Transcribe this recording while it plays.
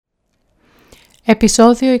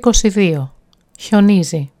Επεισόδιο 22.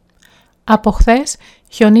 Χιονίζει. Από χθες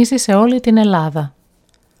χιονίζει σε όλη την Ελλάδα.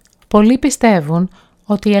 Πολλοί πιστεύουν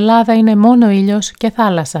ότι η Ελλάδα είναι μόνο ήλιος και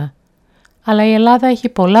θάλασσα. Αλλά η Ελλάδα έχει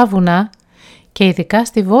πολλά βουνά και ειδικά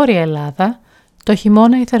στη Βόρεια Ελλάδα το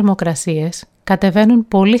χειμώνα οι θερμοκρασίες κατεβαίνουν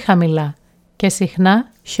πολύ χαμηλά και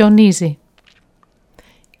συχνά χιονίζει.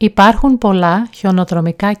 Υπάρχουν πολλά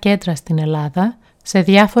χιονοδρομικά κέντρα στην Ελλάδα σε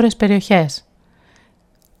διάφορες περιοχές.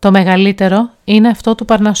 Το μεγαλύτερο είναι αυτό του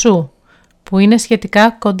Παρνασσού, που είναι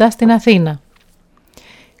σχετικά κοντά στην Αθήνα.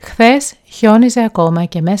 Χθες χιόνιζε ακόμα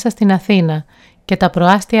και μέσα στην Αθήνα και τα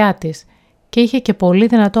προάστια της και είχε και πολύ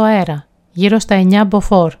δυνατό αέρα, γύρω στα 9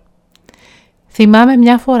 μποφόρ. Θυμάμαι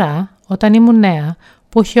μια φορά, όταν ήμουν νέα,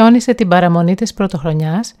 που χιόνισε την παραμονή της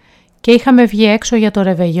Πρωτοχρονιάς και είχαμε βγει έξω για το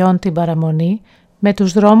ρεβεγιόν την παραμονή με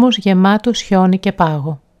τους δρόμους γεμάτους χιόνι και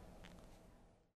πάγο.